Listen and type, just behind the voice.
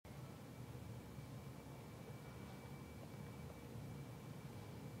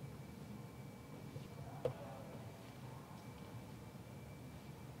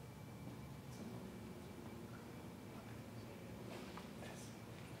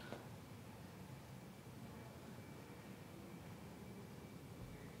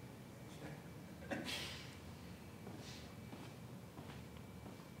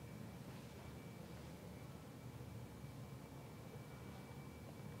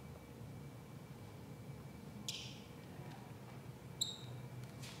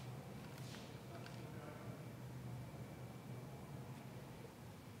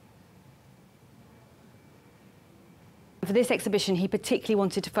for this exhibition, he particularly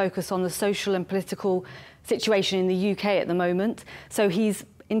wanted to focus on the social and political situation in the UK at the moment. So he's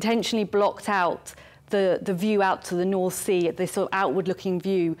intentionally blocked out the view out to the North Sea, this sort of outward-looking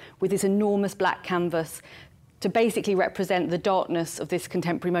view with this enormous black canvas to basically represent the darkness of this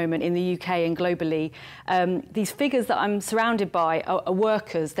contemporary moment in the UK and globally. These figures that I'm surrounded by are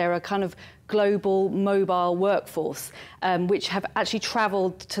workers. They're a kind of global mobile workforce, which have actually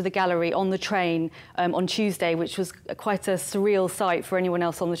travelled to the gallery on the train on Tuesday, which was quite a surreal sight for anyone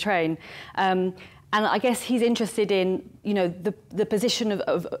else on the train. And I guess he's interested in, you know, the position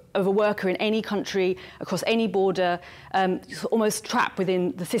of a worker in any country, across any border, almost trapped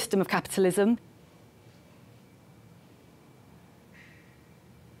within the system of capitalism.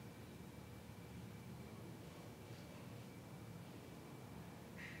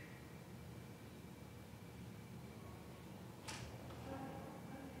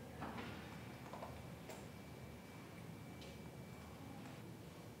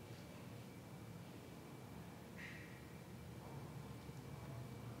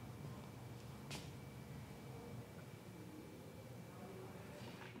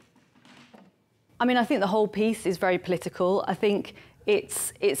 I mean, I think the whole piece is very political. I think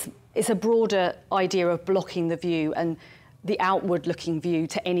it's a broader idea of blocking the view and the outward-looking view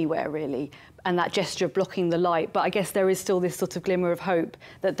to anywhere, really, and that gesture of blocking the light. But I guess there is still this sort of glimmer of hope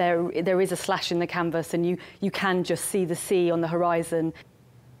that there is a slash in the canvas and you can just see the sea on the horizon.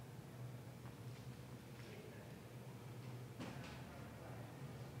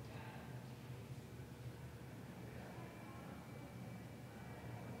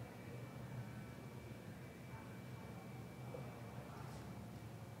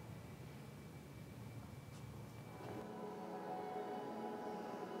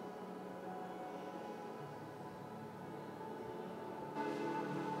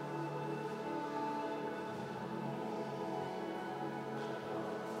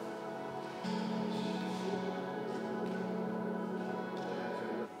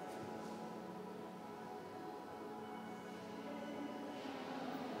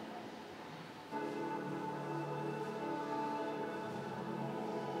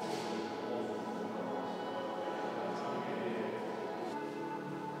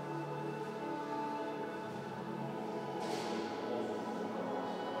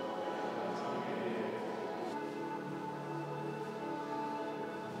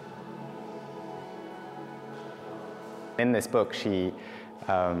 In this book, she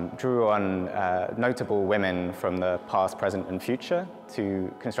drew on notable women from the past, present and future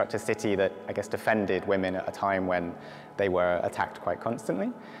to construct a city that, I guess, defended women at a time when they were attacked quite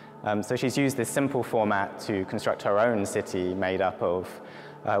constantly. So she's used this simple format to construct her own city made up of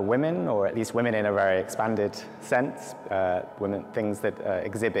women, or at least women in a very expanded sense, things that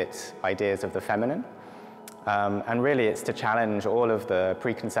exhibit ideas of the feminine. And really it's to challenge all of the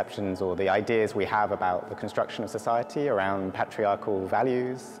preconceptions or the ideas we have about the construction of society around patriarchal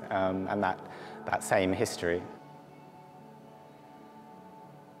values and that same history.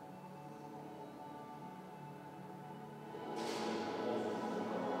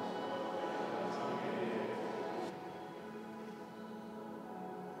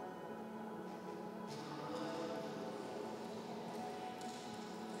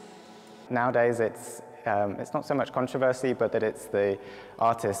 Nowadays it's not so much controversy, but that the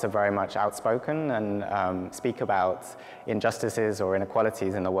artists are very much outspoken and speak about injustices or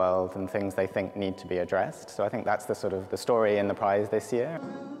inequalities in the world and things they think need to be addressed. So I think that's the story in the prize this year.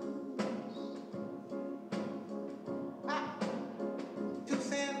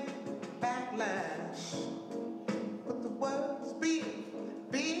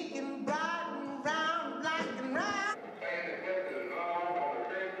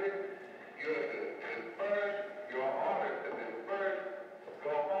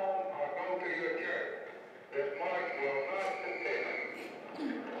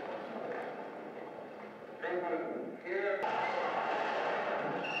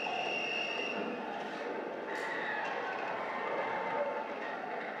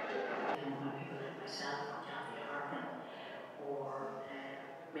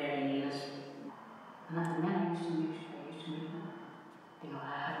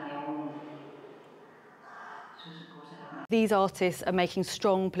 These artists are making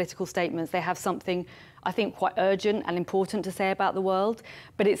strong political statements. They have something, I think, quite urgent and important to say about the world,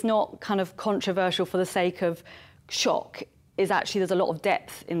 but it's not kind of controversial for the sake of shock. There's a lot of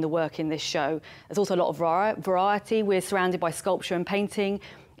depth in the work in this show. There's also a lot of variety. We're surrounded by sculpture and painting.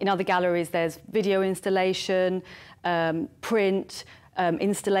 In other galleries, there's video installation, print,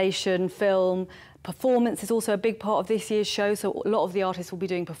 installation, film, Performance is also a big part of this year's show, so a lot of the artists will be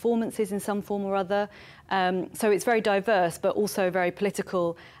doing performances in some form or other. So it's very diverse, but also very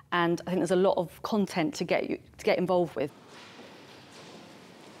political, and I think there's a lot of content to get involved with.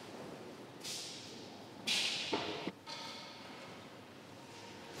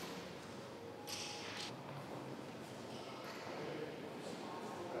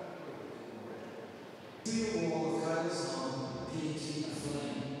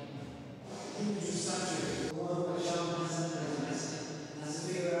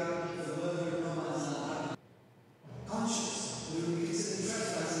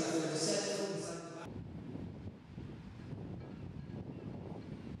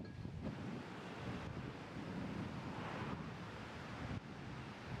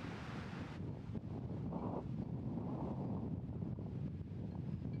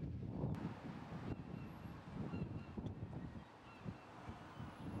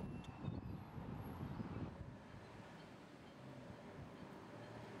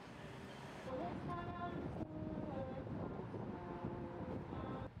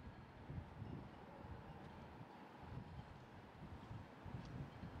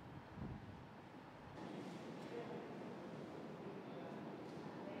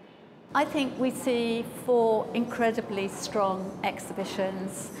 I think we see 4 incredibly strong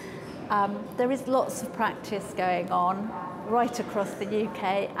exhibitions. There is lots of practice going on right across the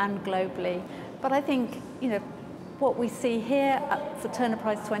UK and globally. But I think, what we see here for Turner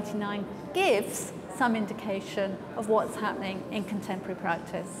Prize 29 gives some indication of what's happening in contemporary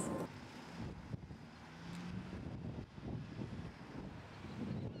practice.